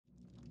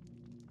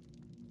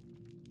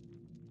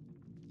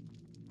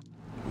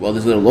Well,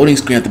 this little loading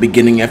screen at the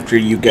beginning after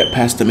you get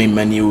past the main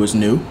menu is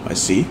new, I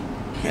see.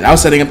 And I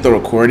was setting up the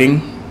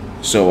recording,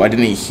 so I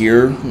didn't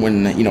hear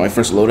when, I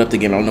first load up the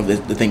game. I don't know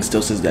if the thing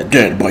still says that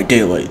Dead by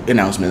Daylight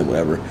announcement or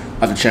whatever.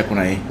 I'll have to check when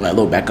I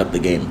load back up the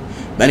game.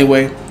 But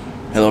anyway,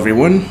 hello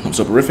everyone, I'm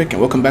Soporific,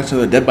 and welcome back to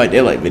the Dead by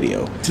Daylight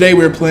video. Today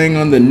we're playing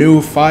on the new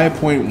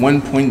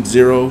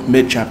 5.1.0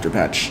 mid-chapter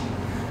patch.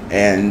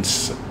 And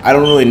I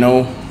don't really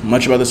know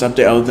much about this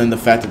update other than the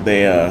fact that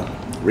they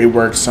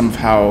reworked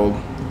somehow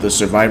the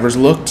survivors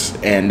looked,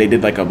 and they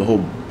did like a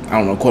whole,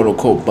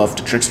 quote-unquote buff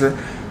to Trickster.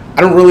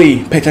 I don't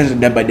really pay attention to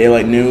Dead by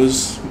Daylight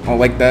news all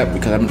like that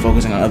because I've been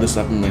focusing on other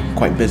stuff. I'm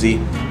quite busy,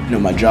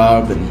 my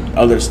job and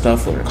other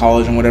stuff, or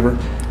college and whatever.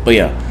 But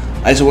yeah,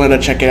 I just wanted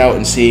to check it out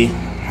and see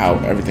how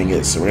everything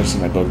is. So we're just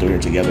gonna go through here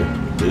together.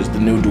 There's the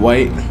new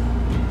Dwight,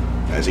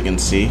 as you can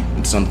see,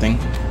 it's something.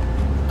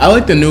 I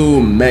like the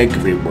new Meg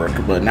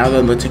rework, but now that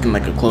I'm taking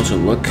like a closer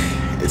look,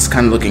 it's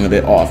kind of looking a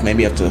bit off.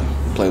 Maybe I have to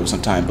play with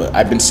some time, but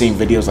I've been seeing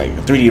videos like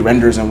 3D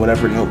renders and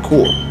whatever, and they look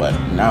cool, but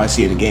now I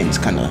see it in the game, it's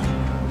kind of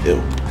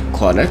ew.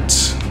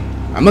 Claudette,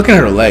 I'm looking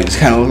at her legs,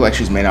 kind of look like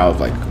she's made out of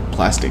like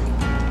plastic,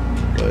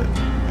 but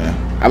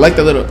yeah. I like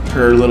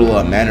her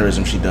little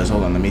mannerism she does.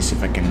 Hold on, let me see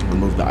if I can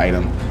remove the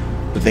item,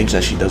 the things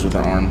that she does with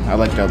her arm. I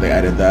like how they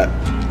added that.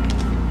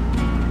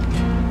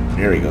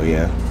 There we go,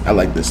 yeah. I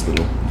like this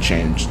little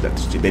change that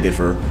they did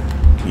for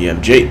her. You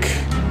have Jake.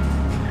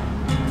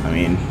 I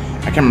mean,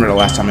 I can't remember the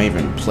last time I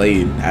even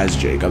played as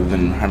Jake, other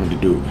than having to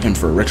do him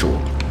for a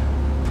ritual.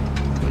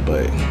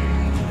 But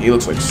he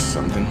looks like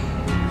something.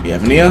 You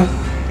have Nia,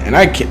 and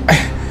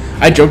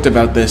I joked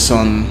about this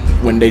on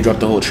when they dropped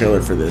the whole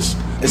trailer for this.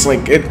 It's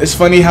like it's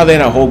funny how they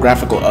had a whole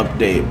graphical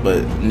update,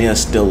 but Nia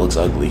still looks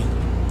ugly.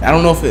 I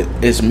don't know if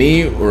it's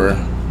me, or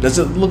does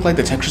it look like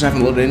the textures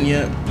haven't loaded in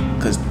yet?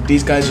 Because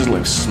these guys just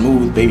look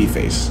smooth baby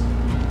face.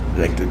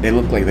 Like they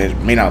look like they're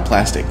made out of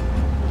plastic.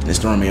 It's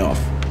throwing me off.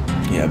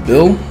 Yeah,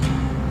 Bill,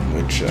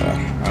 which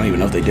I don't even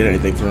know if they did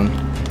anything for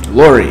him.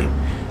 Lori,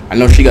 I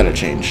know she got a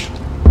change.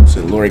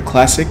 So Lori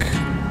Classic,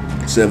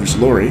 Savage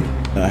Lori.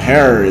 The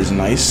hair is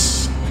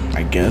nice,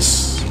 I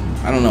guess.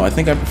 I don't know, I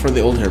think I prefer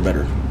the old hair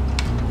better.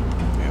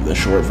 We have the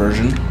short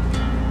version,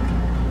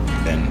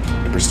 then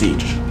the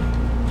Prestige.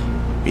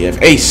 We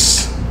have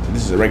Ace.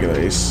 This is a regular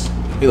Ace.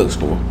 He looks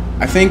cool.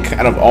 I think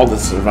out of all the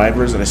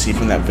survivors that I see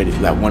from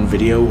that one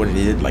video where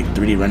they did like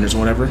 3D renders or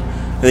whatever,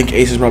 I think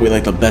Ace is probably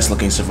like the best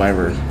looking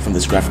survivor from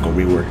this graphical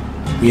rework.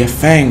 We have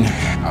Fang.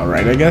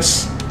 Alright, I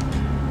guess.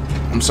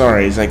 I'm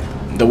sorry, it's like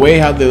the way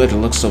how they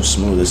look so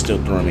smooth is still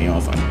throwing me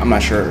off. I'm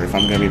not sure if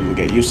I'm gonna be able to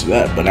get used to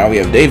that. But now we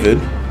have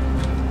David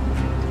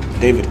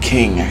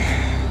King.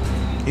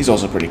 He's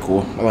also pretty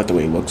cool. I like the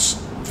way he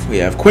looks. We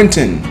have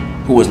Quentin,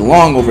 who was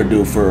long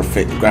overdue for a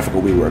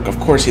graphical rework. Of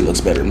course he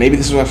looks better. Maybe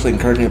this will actually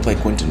encourage me to play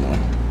Quentin more.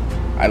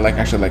 I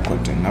actually like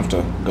Quentin. I have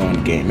to go in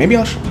the game. Maybe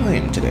I'll play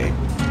him today.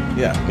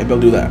 Yeah, maybe I'll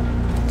do that.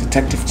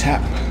 Detective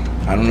Tap.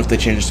 I don't know if they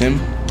changed him,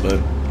 but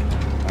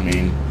I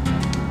mean,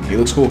 he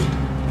looks cool.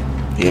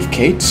 You have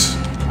Kate.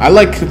 I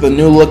like the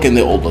new look and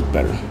the old look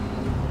better.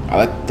 I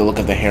like the look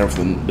of the hair of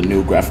the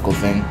new graphical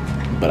thing,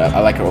 but I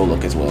like her old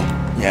look as well.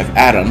 You have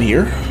Adam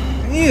here.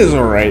 He is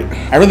alright.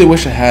 I really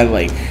wish I had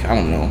like, I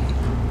don't know,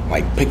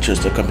 like pictures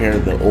to compare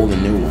the old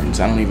and new ones.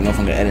 I don't even know if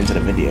I'm gonna edit into the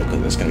video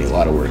because that's gonna be a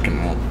lot of work, and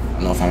I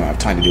don't know if I'm gonna have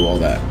time to do all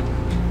that.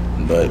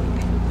 But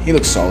he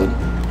looks solid.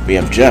 We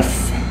have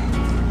Jeff.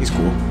 He's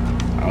cool.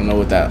 I don't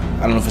know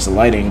if it's the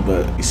lighting,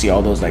 but you see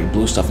all those like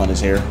blue stuff on his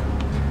hair.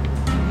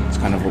 It's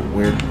kind of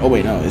weird. Oh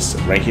wait, no, it's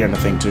right here on the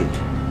thing too.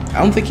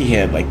 I don't think he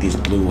had like these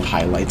blue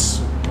highlights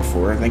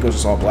before. I think it was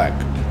just all black.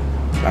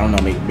 I don't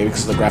know, maybe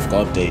because of the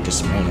graphical update,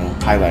 just, I don't know,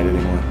 highlighted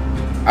anymore.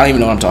 I don't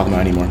even know what I'm talking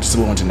about anymore. Just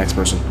move on to the next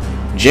person.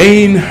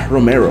 Jane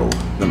Romero,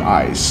 them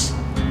eyes.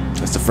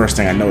 That's the first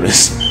thing I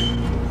noticed.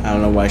 I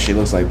don't know why she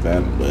looks like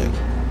that, but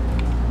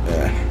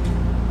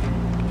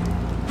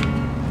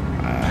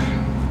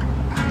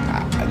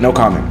no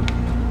comment.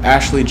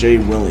 Ashley J.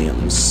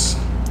 Williams.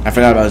 I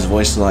forgot about his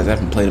voice lines. I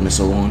haven't played him in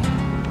so long.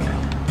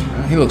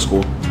 He looks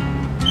cool.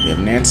 We have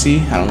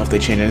Nancy. I don't know if they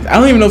changed anything. I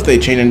don't even know if they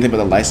changed anything but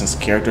the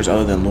licensed characters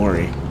other than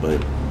Lori, but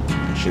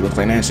she looks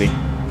like Nancy.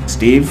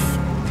 Steve.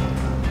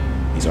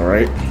 He's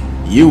alright.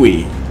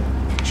 Yui.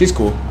 She's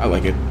cool. I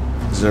like it.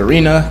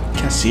 Zarina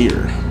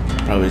Kassir.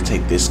 Probably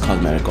take this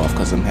cosmetic off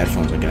because them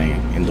headphones are getting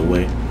in the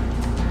way.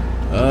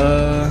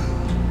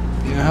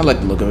 Yeah, I like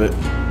the look of it.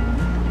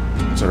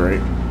 It's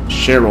alright.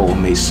 Cheryl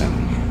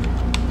Mason.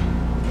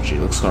 She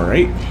looks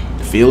alright.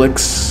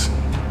 Felix.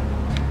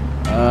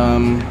 I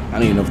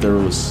don't even know if there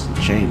was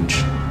a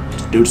change.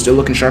 This dude's still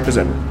looking sharp as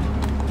ever.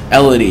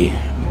 Elodie,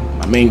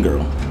 my main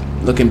girl.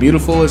 Looking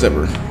beautiful as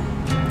ever.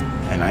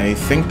 And I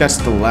think that's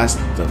the last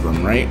of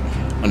them, right?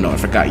 Oh no, I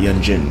forgot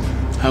Yunjin.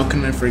 How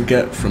can I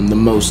forget from the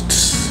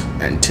most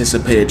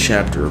anticipated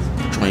chapter of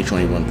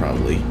 2021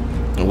 probably?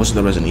 And what's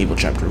the Resident Evil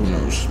chapter? Who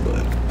knows?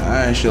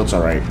 But she looks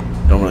alright.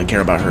 Don't really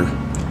care about her.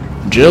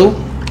 Jill?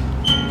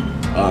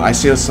 I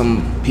see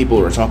some people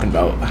were talking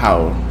about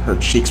how her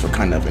cheeks were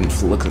kind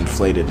of look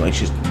inflated, like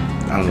she's,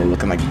 I don't know,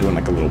 looking like doing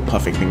like a little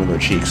puffing thing with her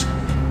cheeks.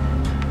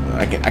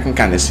 I can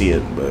kind of see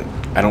it, but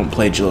I don't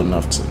play Jill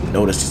enough to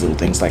notice these little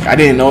things. Like, I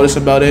didn't notice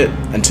about it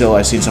until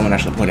I seen someone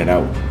actually point it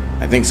out.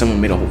 I think someone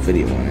made a whole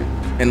video on it.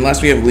 And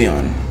last we have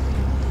Leon,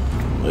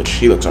 which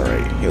he looks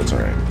alright. He looks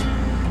alright.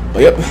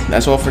 But yep,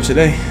 that's all for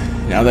today.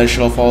 Now that I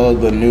should all follow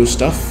the new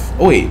stuff.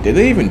 Oh wait, did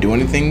they even do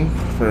anything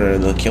for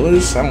the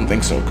killers? I don't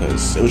think so,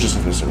 because it was just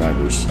for the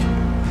survivors.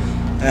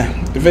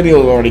 The video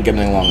is already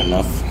getting long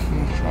enough.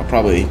 I'll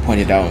probably point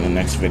it out in the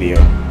next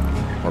video,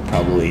 or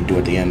probably do it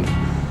at the end.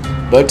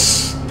 But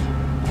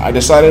I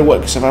decided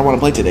what if I want to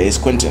play today is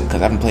Quentin,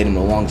 because I haven't played him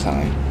in a long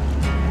time.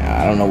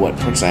 I don't know what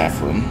perks I have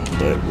for him,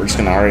 but we're just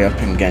gonna hurry up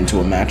and get into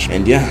a match.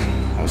 And yeah,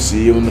 I'll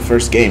see you in the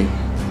first game.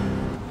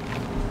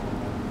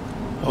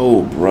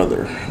 Oh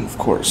brother, of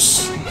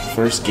course.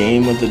 First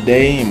game of the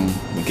day, and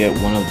we get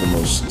one of the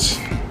most,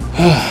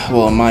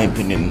 well, in my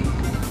opinion,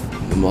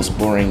 the most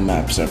boring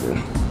maps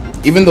ever.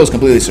 Even though it's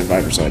completely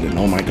survivor-sided.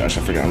 Oh my gosh,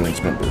 I forgot I'm running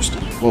Sprint Burst.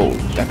 Whoa,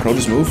 that crow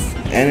just moved.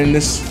 And in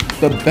this,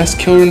 the best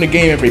killer in the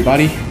game,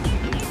 everybody.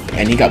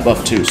 And he got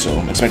buffed too, so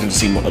I'm expecting to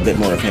see a bit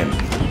more of him.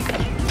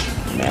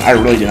 Man, I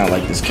really did not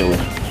like this killer.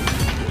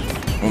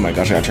 Oh my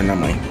gosh, I gotta turn down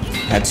my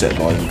headset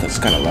volume because it's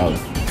kind of loud.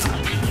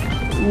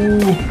 Ooh,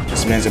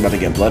 this man's about to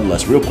get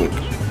bloodlust real quick.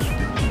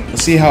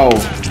 Let's see how,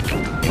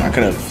 I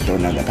could have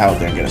thrown down that pallet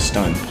there and get a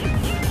stun.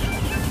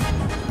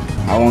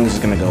 How long is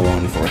this gonna go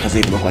on for? Because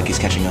they look like he's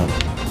catching up.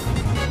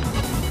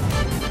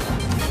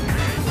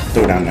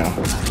 Throw it down now.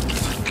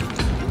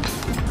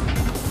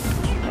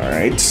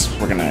 Alright,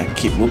 we're gonna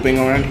keep looping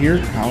around here.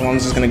 How long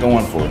is this gonna go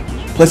on for?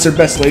 Place their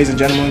best, ladies and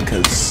gentlemen,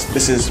 because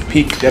this is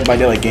peak Dead by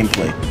Daylight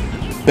gameplay.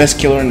 Best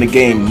killer in the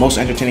game, most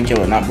entertaining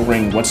killer, not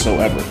boring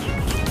whatsoever.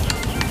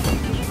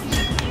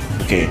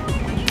 Okay,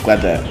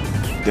 glad that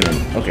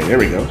didn't. Okay, there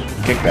we go.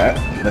 Kick that.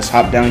 Let's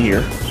hop down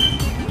here.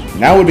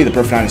 Now would be the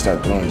perfect time to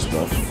start throwing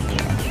stuff.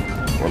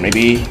 Or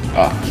maybe,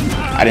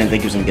 I didn't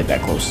think he was gonna get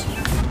that close.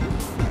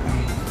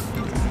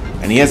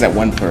 And he has that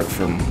one perk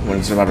from when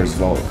the survivor's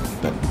vault,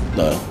 that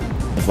the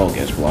vault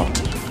gets blocked.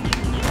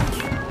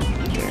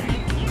 Okay.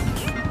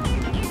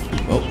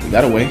 Well, we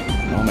got away.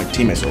 All my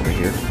teammates over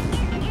here.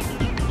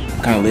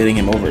 I'm kind of leading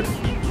him over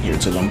here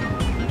to them,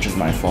 which is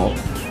my fault.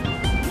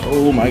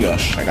 Oh my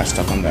gosh, I got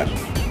stuck on that.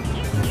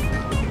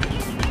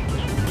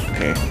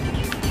 Okay.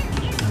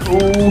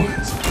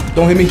 Oh,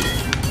 don't hit me.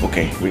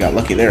 Okay, we got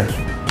lucky there.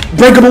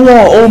 Breakable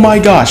wall. Oh my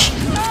gosh.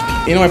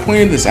 You know, I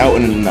pointed this out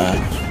in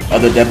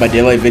other Dead by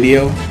Daylight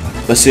video.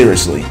 But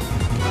seriously,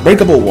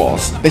 breakable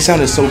walls, they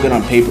sounded so good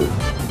on paper.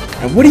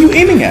 And what are you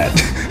aiming at?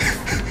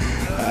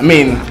 I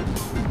mean,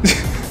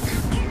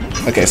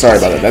 okay, sorry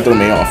about that. That threw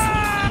me off.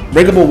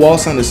 Breakable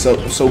walls sounded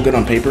so good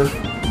on paper,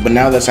 but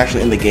now that's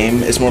actually in the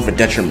game, it's more of a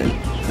detriment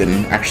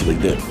than actually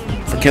good.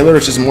 For killer,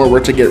 it's just more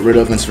work to get rid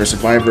of, and for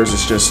survivors,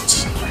 it's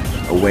just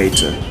a way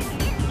to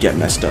get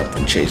messed up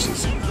and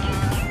chases.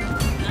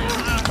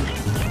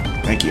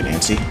 Thank you,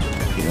 Nancy.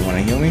 You don't want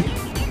to heal me?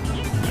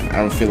 I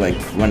don't feel like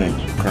running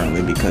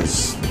currently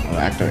because I'll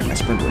activate my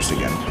Sprint Burst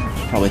again.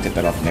 Probably take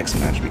that off next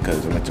match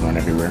because I like to run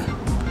everywhere.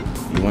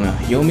 You want to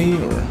heal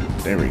me? Or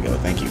there we go.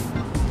 Thank you.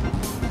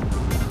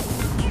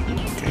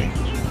 Okay.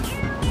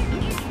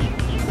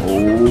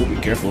 Oh, be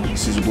careful. He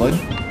sees the blood.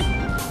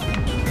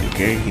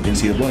 Okay, he didn't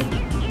see the blood.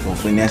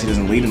 Hopefully Nancy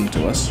doesn't lead him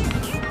to us.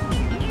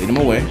 Lead him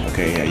away.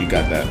 Okay, yeah, you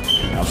got that.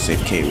 I'll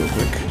save Kate real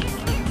quick.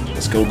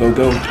 Let's go, go,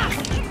 go.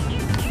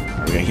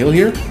 Are we gonna heal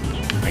here?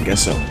 I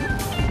guess so.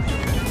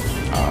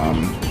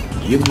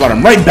 You brought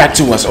him right back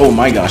to us. Oh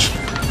my gosh.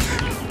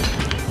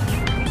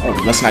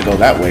 Oh, let's not go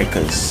that way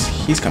because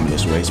he's coming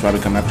this way. He's probably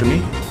coming after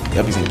me.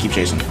 Yep, he's gonna keep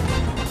chasing.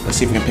 Let's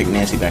see if we can pick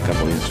Nancy back up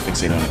while he's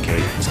fixated on a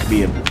Kate. This could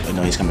be a.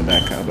 No, he's coming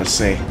back. Let's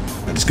say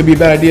this could be a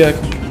bad idea.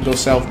 Go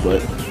south,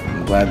 but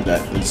I'm glad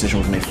that the decision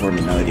was made for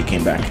me now that he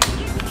came back.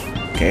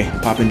 Okay,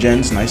 popping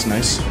gens. Nice,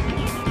 nice.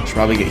 Should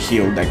probably get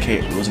healed. That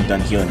Kate wasn't done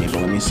healing me,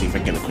 but let me see if I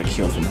can get a quick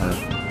heal from her.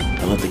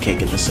 I let the Kate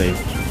get the save.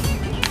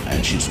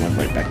 And she just went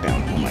right back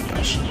down. Oh my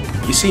gosh.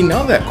 You see,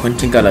 now that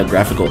Quentin got a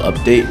graphical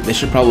update, they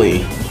should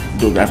probably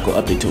do a graphical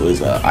update to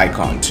his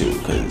icon too,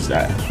 because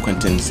that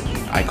Quentin's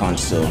icon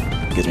still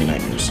gives me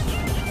nightmares.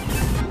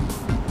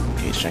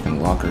 Okay, he's checking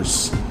the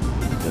lockers.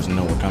 Doesn't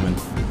know we're coming.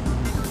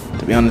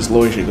 To be honest,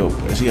 Lori should go.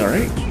 Is he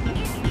alright?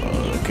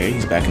 Okay,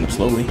 he's backing up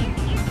slowly.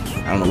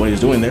 I don't know what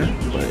he's doing there,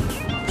 but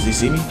does he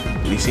see me?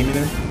 Did he see me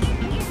there?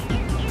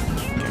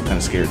 Okay, I'm kind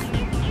of scared.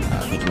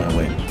 I think he went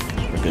away.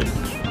 We're good.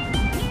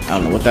 I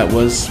don't know what that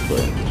was,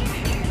 but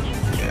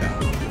yeah.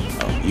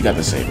 Oh, you got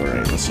the save,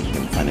 alright. Let's see if we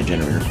can find a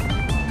generator.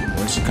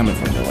 Where's he coming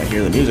from though? I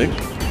hear the music.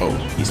 Oh,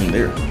 he's in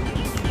there.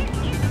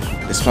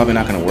 This is probably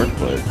not gonna work,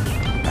 but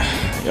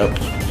yep.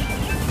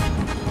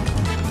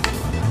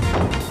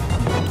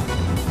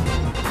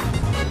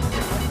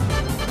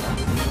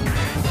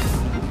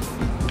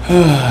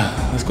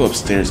 Let's go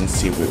upstairs and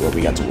see what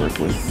we got to work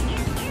with.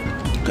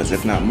 Because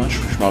if not much,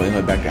 we should probably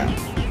head back down.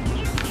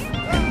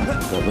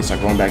 And looks like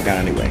we're going back down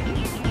anyway.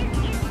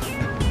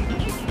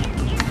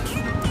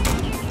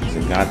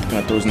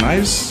 Got those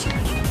knives.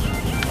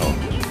 Oh,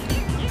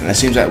 and it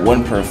seems that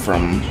one perk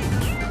from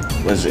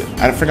what is it?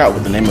 I forgot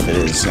what the name of it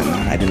is, and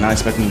I did not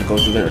expect him to go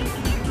through there.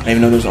 I didn't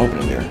even know there was an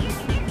opening there.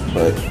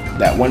 But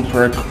that one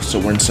perk, so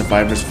when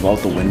survivors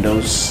vault the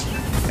windows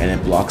and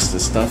it blocks the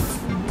stuff,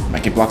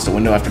 like it blocks the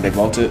window after they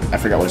vault it. I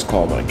forgot what it's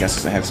called, but I guess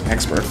it's a hex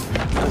perk.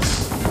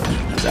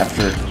 Because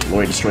after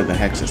Lori destroyed the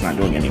hex, it's not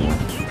doing it anymore.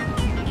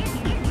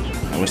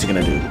 Now what's he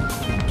gonna do?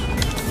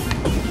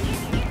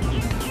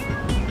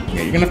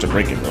 Yeah, you're gonna have to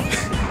break it, bro.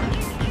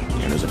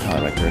 Yeah, there's a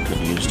pallet right there I could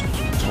have used.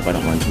 Let's hope I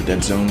don't run into a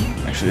dead zone.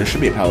 Actually, there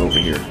should be a pallet over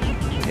here.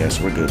 Yes,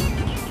 we're good.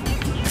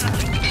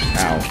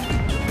 Ow.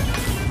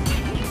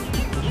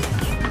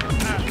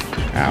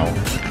 Ow.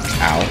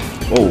 Ow.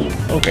 Oh,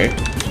 okay.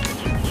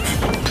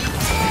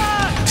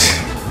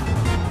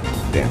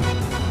 Damn.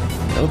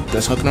 Nope,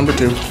 that's hook number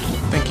 2.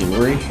 Thank you,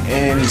 Lori.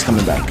 And he's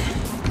coming back.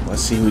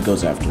 Let's see who he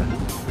goes after.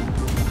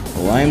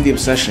 Well, I am the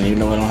obsession, even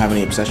though I don't have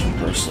any obsession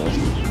perks, so...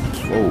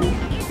 Whoa.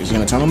 Is he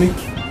gonna tunnel me?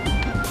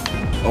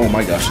 Oh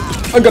my gosh.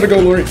 I gotta go,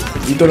 Lori.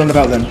 You throw it on the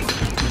pallet then.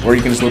 Or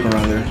you can just look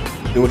around there.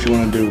 Do what you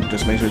want to do.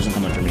 Just make sure he doesn't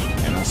come after me.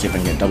 And I'll see if I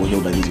can get double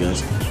healed by these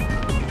guys.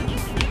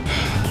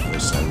 Other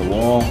side of the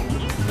wall.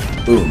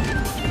 Boom.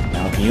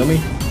 Now can you heal me?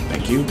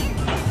 Thank you.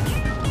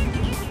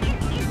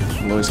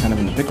 Lori's kind of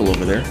in the pickle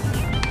over there.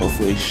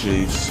 Hopefully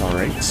she's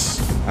alright.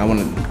 I want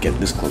to get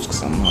this close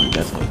because I'm on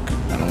death hook.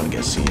 I don't want to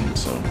get seen,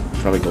 so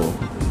probably go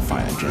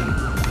find a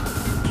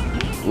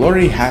gen.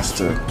 Lori has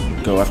to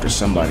go after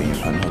somebody and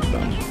unhook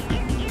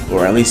them.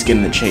 Or at least get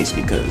in the chase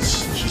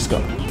because she's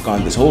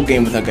gone this whole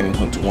game without getting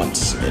hooked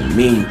once. And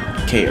me and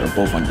Kay are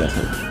both on death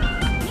hook.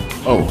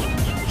 Oh,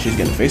 she's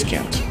getting face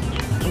camped.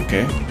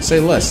 Okay, say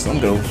less. I'm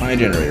gonna go find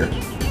a generator.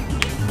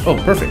 Oh,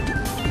 perfect.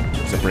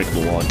 There's a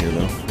breakable wall here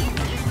though.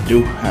 I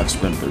do have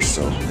sprint burst,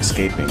 so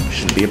escaping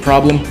shouldn't be a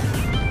problem.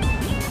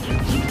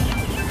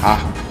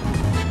 Ah.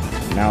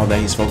 Now that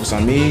he's focused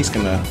on me, he's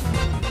gonna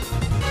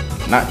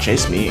not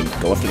chase me and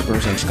go after the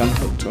person who's got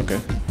hooked.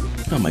 Okay.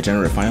 Oh, my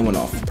generator finally went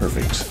off.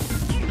 Perfect.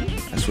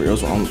 I swear it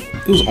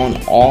was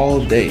on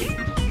all day,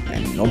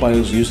 and nobody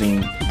was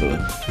using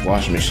the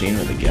washing machine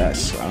or the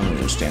gas. So I don't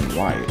understand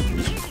why it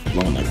was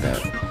blowing like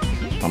that.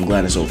 I'm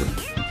glad it's over.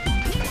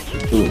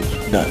 Ooh,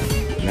 done.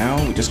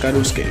 Now we just gotta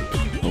escape.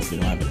 Hopefully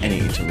we don't have any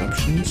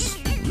interruptions.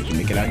 We can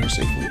make it out here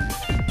safely.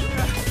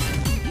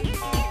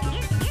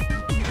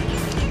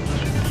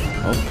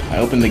 Oh, I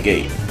opened the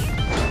gate.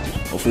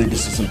 Hopefully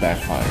this doesn't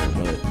backfire,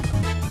 but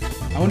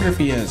I wonder if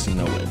he has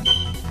NOED.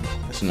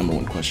 That's the number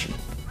one question.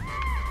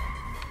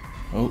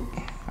 Oh,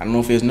 I don't know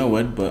if he has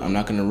NOED, but I'm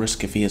not gonna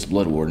risk if he has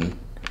Blood Warden.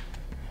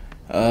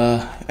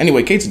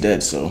 Anyway, Kate's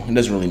dead, so it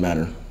doesn't really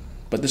matter.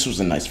 But this was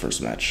a nice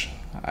first match.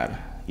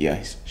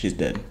 Yeah, she's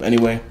dead. But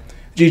anyway,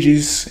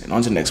 GG's, and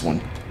on to the next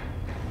one.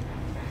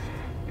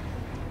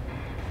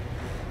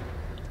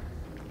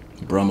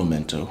 Bra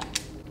Memento.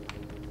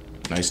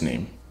 Nice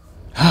name.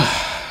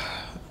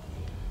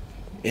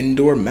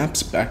 Indoor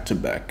maps back to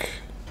back.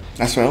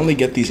 That's why I only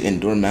get these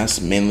indoor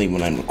maps mainly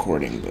when I'm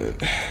recording,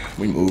 but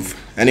we move.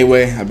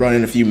 Anyway, I brought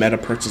in a few meta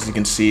perks as you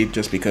can see,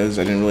 just because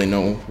I didn't really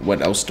know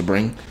what else to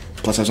bring.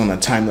 Plus I was on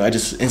that time that I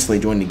just instantly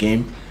joined the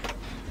game.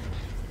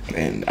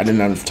 And I didn't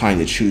have enough time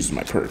to choose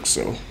my perks,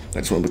 so I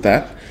just went with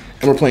that.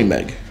 And we're playing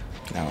Meg.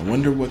 Now I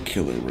wonder what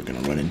killer we're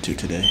gonna run into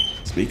today.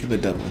 Speak of the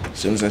devil. As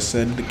soon as I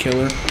said the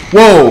killer.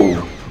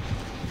 Whoa!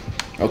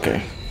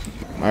 Okay.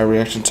 My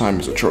reaction time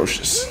is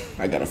atrocious.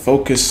 I gotta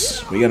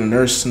focus. We got a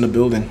nurse in the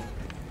building.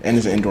 And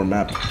it's an indoor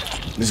map.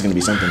 This is gonna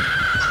be something.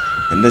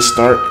 And this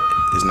start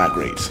is not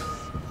great.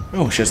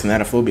 Oh, she has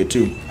thanatophobia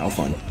too. How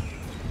fun.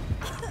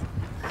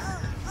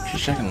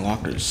 She's checking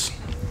lockers.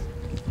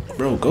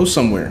 Bro, go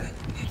somewhere.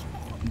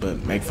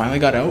 But Meg finally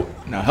got out.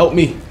 Now help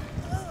me.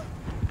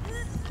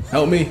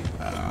 Help me.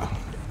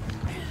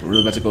 We're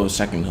really about to go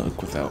second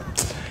hook without.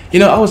 You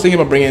know, I was thinking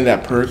about bringing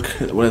that perk.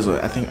 What is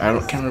it? I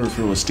can't remember if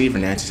it was Steve or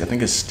Nancy's. I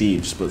think it's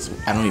Steve's, but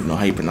I don't even know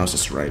how you pronounce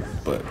this right.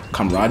 But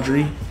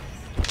camaraderie,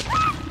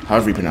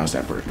 however you pronounce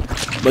that perk.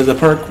 But the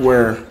perk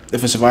where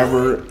if a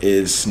survivor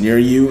is near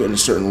you in a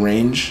certain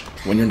range,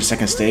 when you're in the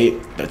second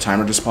state, the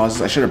timer just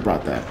pauses. I should have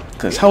brought that.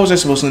 Because how was I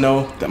supposed to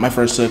know that my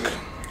first hook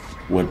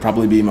would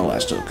probably be my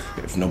last hook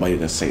if nobody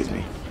just saves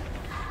me?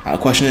 The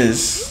question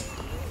is,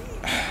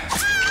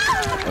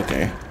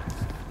 okay.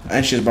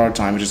 And she has borrowed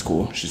time, which is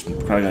cool. She's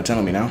probably gonna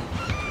tell me now.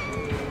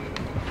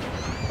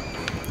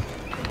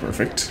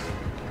 Perfect.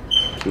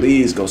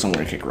 Please go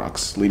somewhere and kick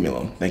rocks. Leave me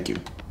alone. Thank you.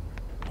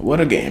 What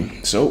a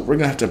game. So we're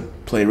gonna have to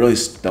play really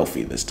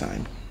stealthy this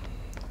time.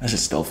 That's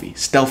just stealthy.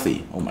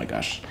 Stealthy. Oh my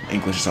gosh.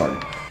 English is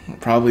hard. We're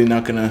probably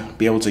not gonna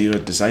be able to use a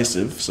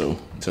decisive, so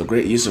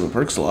great use of a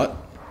perk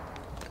slot.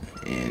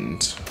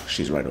 And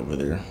she's right over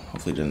there.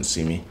 Hopefully doesn't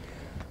see me.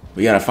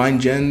 We gotta find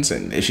gens,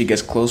 and if she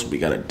gets close, we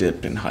gotta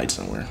dip and hide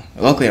somewhere.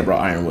 Luckily, I brought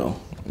Iron Will.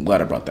 I'm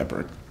glad I brought that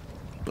perk.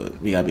 But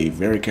we gotta be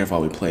very careful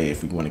how we play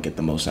if we want to get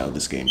the most out of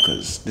this game,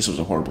 because this was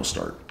a horrible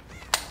start.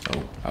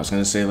 Oh, I was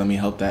gonna say let me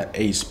help that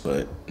Ace,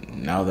 but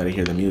now that I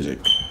hear the music,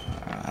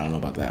 I don't know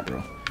about that,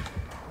 bro.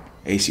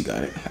 Ace, you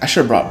got it. I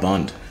should have brought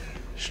Bond.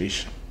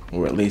 Sheesh.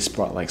 Or at least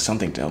brought like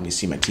something to help me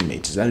see my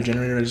teammates. Is that a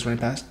generator I just ran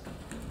past?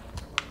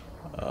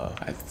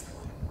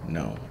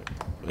 No.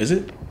 Is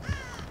it?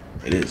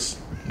 It is.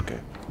 Okay.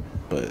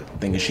 But the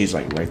thing is, she's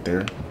like right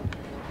there.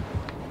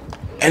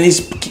 And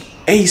he's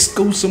Ace,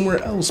 go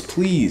somewhere else,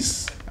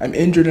 please. I'm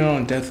injured and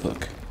on death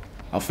hook.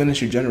 I'll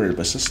finish your generator,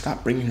 but just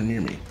stop bringing her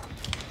near me.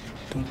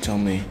 Don't tell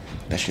me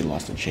that she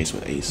lost the chase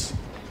with Ace.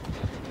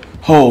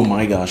 Oh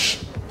my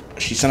gosh.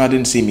 She somehow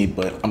didn't see me,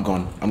 but I'm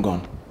gone. I'm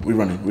gone. We're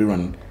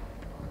running.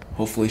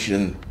 Hopefully she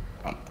didn't.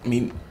 I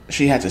mean,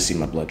 she had to see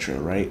my blood trail,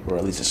 right? Or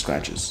at least the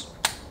scratches.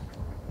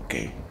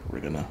 Okay, we're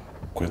gonna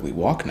quickly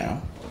walk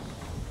now.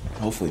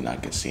 Hopefully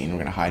not get seen. We're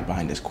gonna hide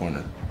behind this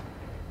corner.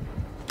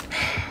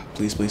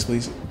 Please, please,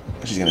 please.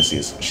 She's gonna see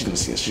us. She's gonna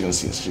see us. She's gonna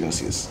see us. She's gonna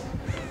see us.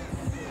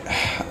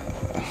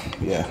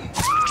 Yeah.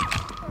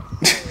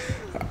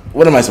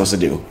 What am I supposed to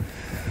do?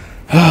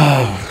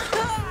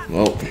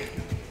 Well,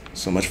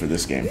 so much for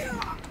this game.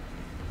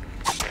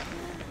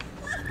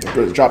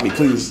 Drop me,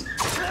 please.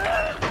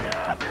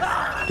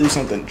 Do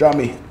something. Drop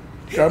me.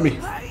 Drop me.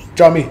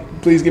 Drop me.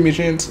 Please give me a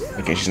chance.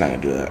 Okay, she's not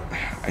gonna do that.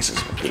 I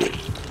suspected it.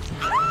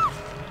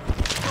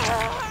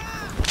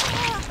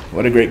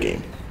 What a great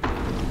game.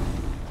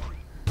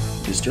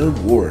 Disturbed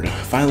Ward.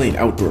 Finally an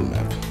outdoor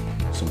map.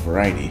 Some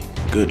variety.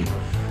 Good.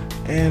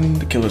 And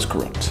the killer's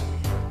corrupt.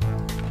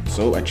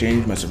 So I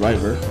changed my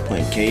survivor,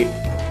 playing Kate.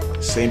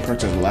 Same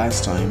perks as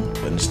last time,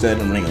 but instead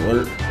I'm running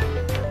alert.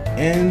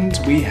 And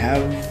we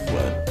have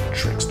a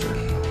trickster.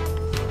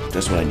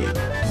 Just what I need.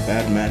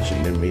 Bad match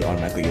and then we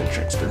automatically get a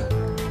trickster.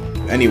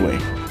 Anyway,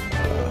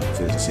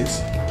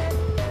 physicists.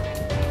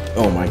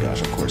 Oh my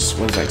gosh, of course.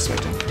 What was I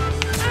expecting?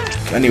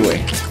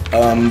 Anyway,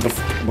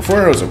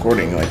 before I was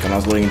recording, like when I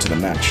was loading into the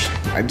match,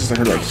 I just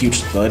heard like a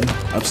huge thud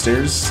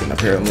upstairs, and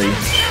apparently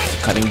the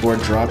cutting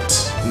board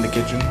dropped in the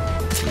kitchen.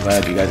 I'm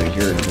glad you guys are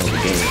here in the middle of the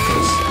game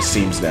because it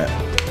seems that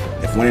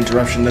if one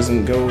interruption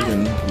doesn't go,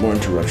 then more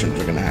interruptions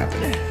are gonna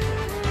happen.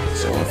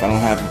 So if I don't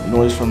have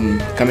noise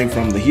coming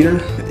from the heater,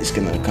 it's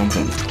gonna come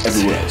from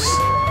everywhere else.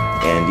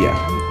 And yeah,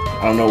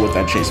 I don't know what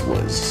that chase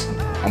was.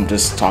 I'm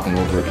just talking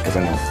over it because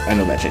I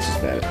know that chase is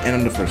bad. And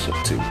on the first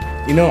hook too.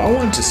 You know, I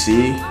wanted to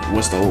see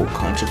what's the whole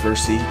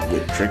controversy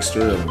with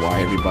Trickster and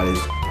why everybody's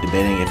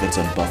debating if it's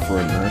a buff or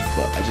a nerf,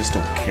 but I just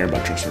don't care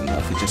about Trickster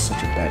enough. He's just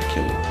such a bad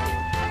killer.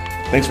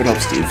 Thanks for the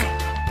help, Steve.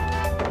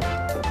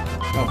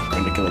 Oh,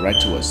 bring the killer right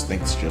to us.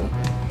 Thanks, Jill.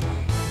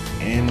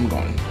 And I'm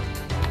gone.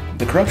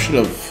 The corrupt should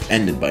have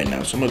ended by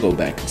now, so I'm gonna go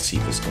back and see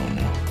if it's going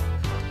now.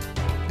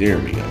 There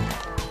we go.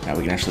 Now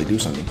we can actually do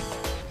something. I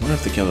wonder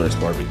if the killer is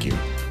barbecue. I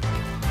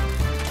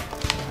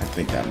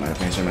think that might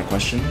have answered my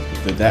question.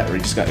 Either that or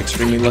he just got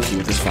extremely lucky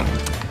with his find.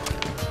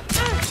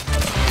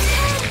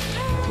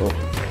 Well,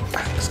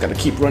 just gotta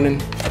keep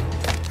running.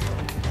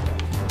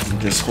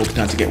 And just hope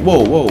not to get.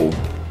 Whoa, whoa.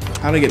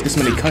 How did I get this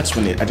many cuts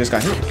when I just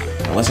got hit?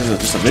 Unless it's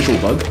just a visual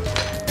bug.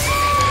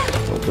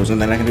 So there's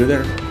nothing I can do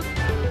there.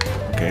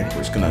 Okay,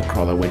 we're just gonna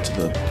crawl our way to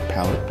the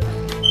pallet.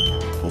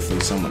 Hopefully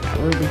someone,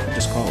 or we can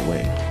just crawl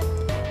away.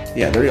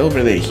 Yeah, they're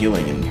over there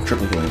healing and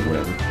triple healing or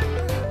whatever.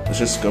 Let's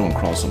just go and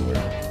crawl somewhere.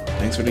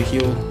 Thanks for the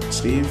heal,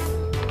 Steve.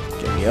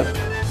 Get me up,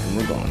 and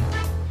we're gone.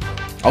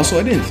 Also,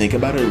 I didn't think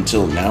about it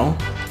until now,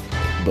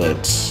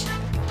 but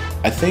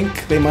I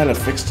think they might have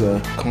fixed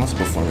the console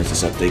performance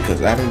this update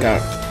because I haven't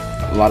got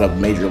a lot of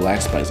major lag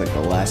spikes like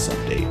the last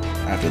update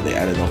after they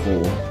added the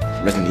whole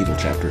Resident Evil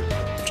chapter,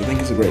 which I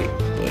think is great,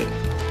 but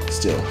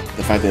still,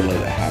 the fact they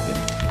let it happen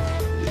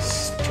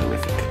is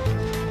terrific.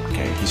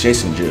 Okay, he's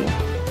chasing Jill.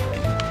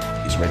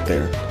 He's right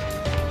there.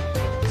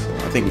 So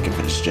I think we can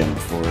finish Jen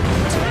before.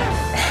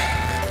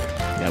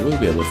 Yeah, we'll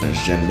be able to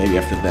finish Jen. Maybe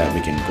after that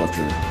we can go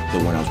after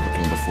the one I was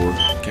working before.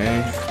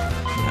 Okay,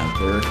 now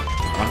they're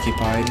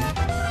occupied.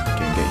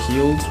 Can get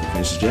healed. We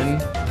finish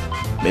Jen.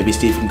 Maybe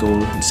Steve can go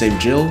and save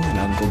Jill, and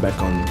I'll go back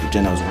on the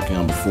Jen I was working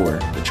on before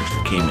the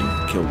trickster came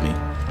and killed me.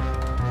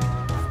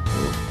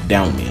 Or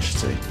downed me, I should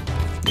say.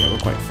 Yeah, we're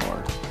quite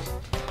far.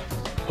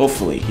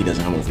 Hopefully he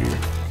doesn't come over here.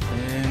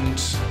 And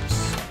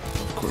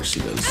of course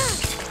he does.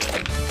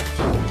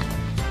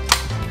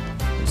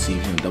 Let's see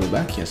if he can double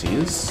back. Yes, he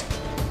is.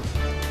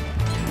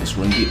 Let's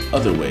run the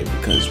other way,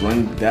 because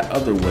running that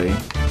other way,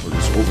 or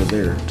just over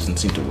there, doesn't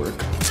seem to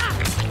work.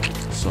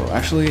 So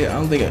actually, I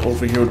don't think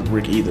over here would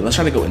work either. Let's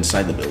try to go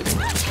inside the building.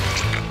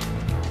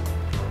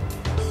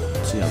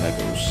 See how that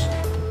goes.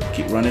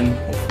 Keep running.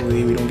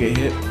 Hopefully we don't get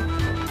hit.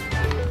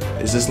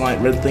 Is this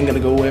red thing gonna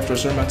go away after a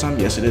certain amount of time?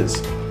 Yes, it is.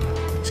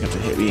 He's gonna have to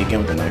hit me again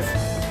with the knife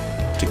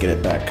to get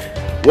it back.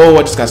 Whoa,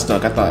 I just got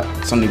stuck. I thought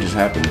something just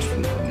happened.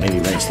 Maybe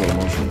ran slow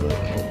motion, but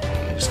no,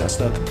 I just got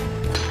stuck.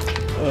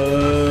 I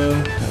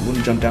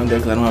wouldn't jump down there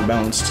because I don't have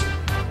balanced.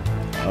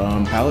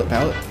 Pallet?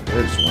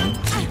 There's one.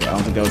 But I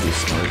don't think that would be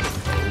smart.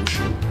 Oh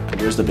shoot.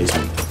 Where's the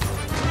basement?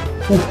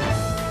 Whew.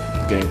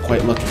 I'm getting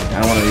quite lucky.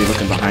 I don't want to be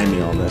looking behind me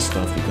and all that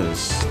stuff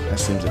because that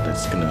seems like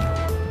that's gonna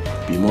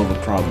be more of a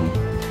problem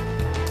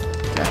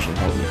to actually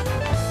help me.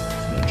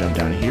 I'm gonna jump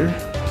down here.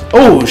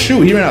 Oh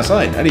shoot, he ran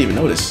outside. I didn't even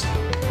notice.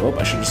 Well,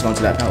 I should have just gone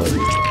to that pallet.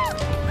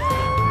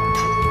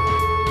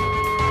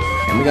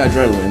 And we got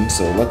adrenaline,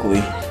 so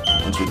luckily,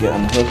 once we get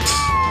unhooked,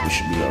 we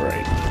should be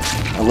alright.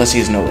 Unless he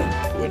has no one,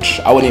 which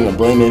I wouldn't even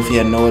blame him if he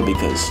had Noah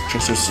because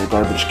Trickster's a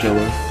garbage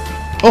killer.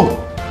 Oh!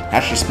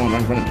 Hatch just spawned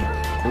right in front of me.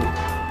 Cool.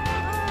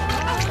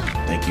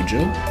 Thank you,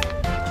 Joe.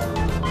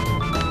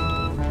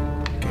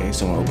 Okay,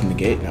 someone opened the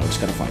gate. Now we just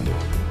gotta find it.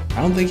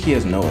 I don't think he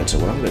has Noah, so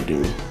what I'm gonna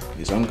do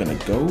is I'm gonna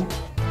go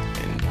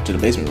to the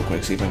basement real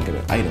quick, see if I can get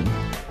an item.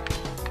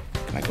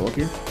 Can I go up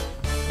here?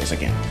 Yes, I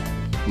can.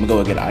 I'm gonna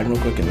go get an item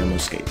real quick and then we'll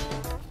escape.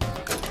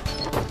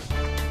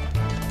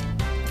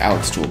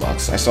 Alex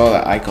toolbox. I saw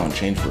that icon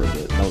change for a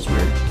bit. That was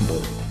weird,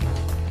 but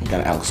we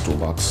got an Alex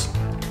toolbox.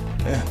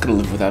 Yeah, could have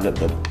lived without it,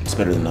 but it's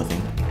better than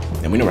nothing.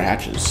 And we know where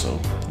Hatch is, so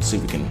let's see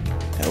if we can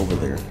head over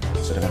there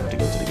instead of having to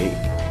go to the gate.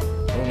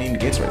 I don't need the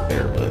gates right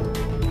there, but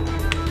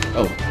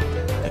oh,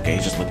 okay,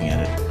 he's just looking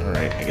at it. All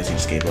right, I guess he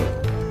just gave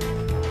up.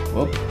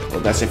 Well,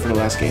 that's it for the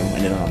last game.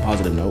 Ended on a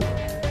positive note.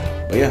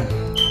 But yeah,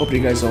 hope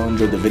you guys all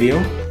enjoyed the video.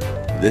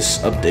 This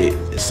update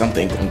is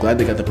something. I'm glad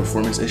they got the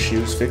performance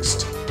issues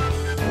fixed.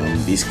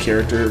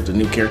 The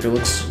new character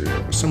looks,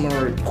 some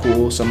are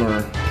cool, some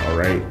are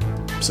alright,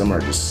 some are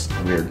just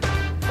weird.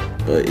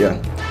 But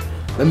yeah,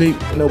 let me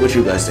know what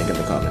you guys think in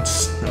the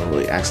comments. I don't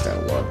really ask that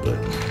a lot, but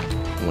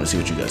I want to see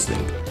what you guys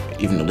think.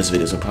 Even though this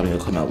video is probably going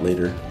to come out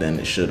later than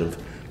it should have.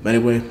 But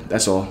anyway,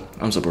 that's all.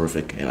 I'm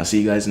Subperfect, and I'll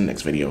see you guys in the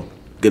next video.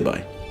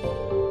 Goodbye.